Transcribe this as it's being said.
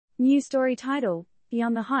News story title,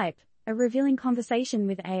 Beyond the Hype, a revealing conversation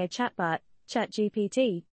with AI chatbot,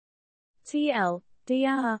 ChatGPT.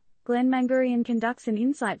 TLDR, Glenn Mangurian conducts an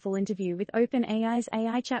insightful interview with OpenAI's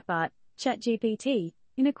AI chatbot, ChatGPT,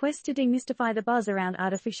 in a quest to demystify the buzz around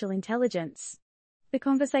artificial intelligence. The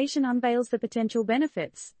conversation unveils the potential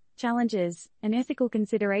benefits, challenges, and ethical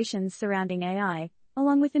considerations surrounding AI,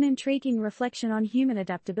 along with an intriguing reflection on human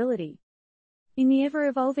adaptability. In the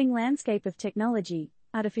ever-evolving landscape of technology,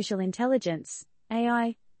 artificial intelligence,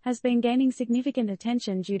 AI, has been gaining significant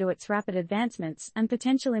attention due to its rapid advancements and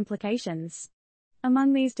potential implications.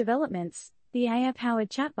 Among these developments, the AI-powered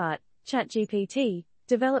chatbot, ChatGPT,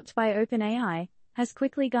 developed by OpenAI, has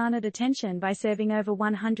quickly garnered attention by serving over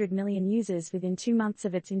 100 million users within 2 months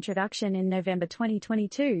of its introduction in November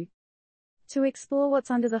 2022. To explore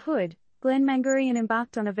what's under the hood, Glenn Mangurian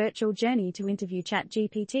embarked on a virtual journey to interview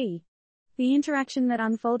ChatGPT. The interaction that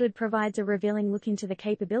unfolded provides a revealing look into the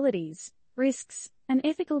capabilities, risks, and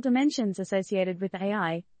ethical dimensions associated with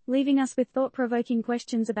AI, leaving us with thought-provoking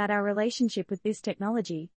questions about our relationship with this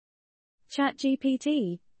technology.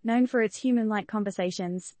 ChatGPT, known for its human-like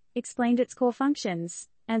conversations, explained its core functions,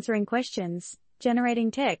 answering questions, generating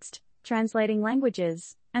text, translating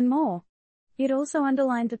languages, and more. It also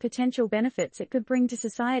underlined the potential benefits it could bring to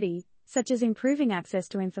society, such as improving access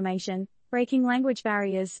to information, breaking language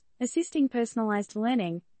barriers, assisting personalized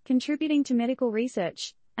learning, contributing to medical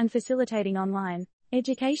research, and facilitating online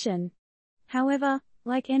education. However,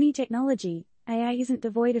 like any technology, AI isn't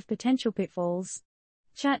devoid of potential pitfalls.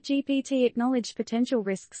 ChatGPT acknowledged potential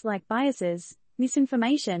risks like biases,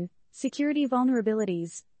 misinformation, security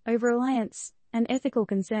vulnerabilities, over-reliance, and ethical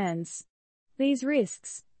concerns. These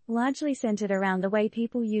risks, largely centered around the way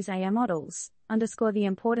people use AI models, underscore the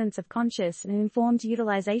importance of conscious and informed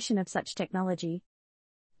utilization of such technology.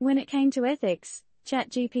 When it came to ethics,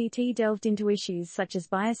 ChatGPT delved into issues such as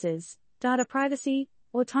biases, data privacy,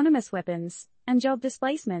 autonomous weapons, and job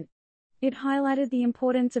displacement. It highlighted the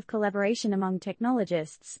importance of collaboration among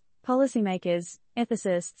technologists, policymakers,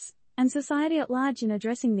 ethicists, and society at large in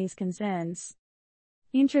addressing these concerns.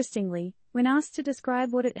 Interestingly, when asked to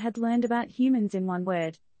describe what it had learned about humans in one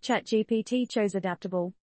word, ChatGPT chose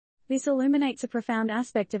adaptable. This illuminates a profound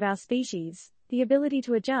aspect of our species, the ability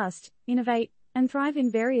to adjust, innovate, and thrive in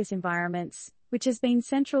various environments, which has been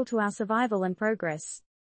central to our survival and progress.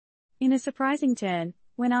 In a surprising turn,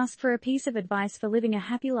 when asked for a piece of advice for living a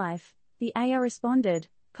happy life, the AI responded,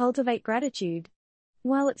 "Cultivate gratitude."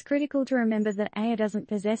 While it's critical to remember that AI doesn't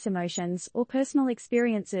possess emotions or personal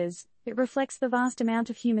experiences, it reflects the vast amount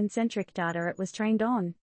of human-centric data it was trained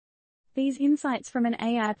on. These insights from an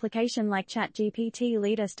AI application like ChatGPT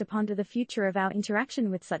lead us to ponder the future of our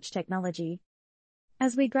interaction with such technology.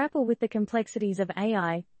 As we grapple with the complexities of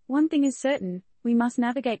AI, one thing is certain: we must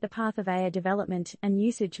navigate the path of AI development and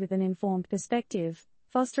usage with an informed perspective,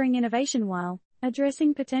 fostering innovation while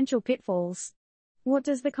addressing potential pitfalls. What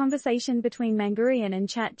does the conversation between Mangurian and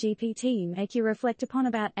ChatGPT make you reflect upon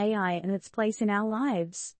about AI and its place in our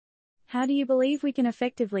lives? How do you believe we can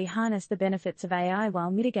effectively harness the benefits of AI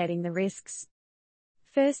while mitigating the risks?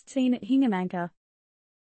 First seen at Hingamanka.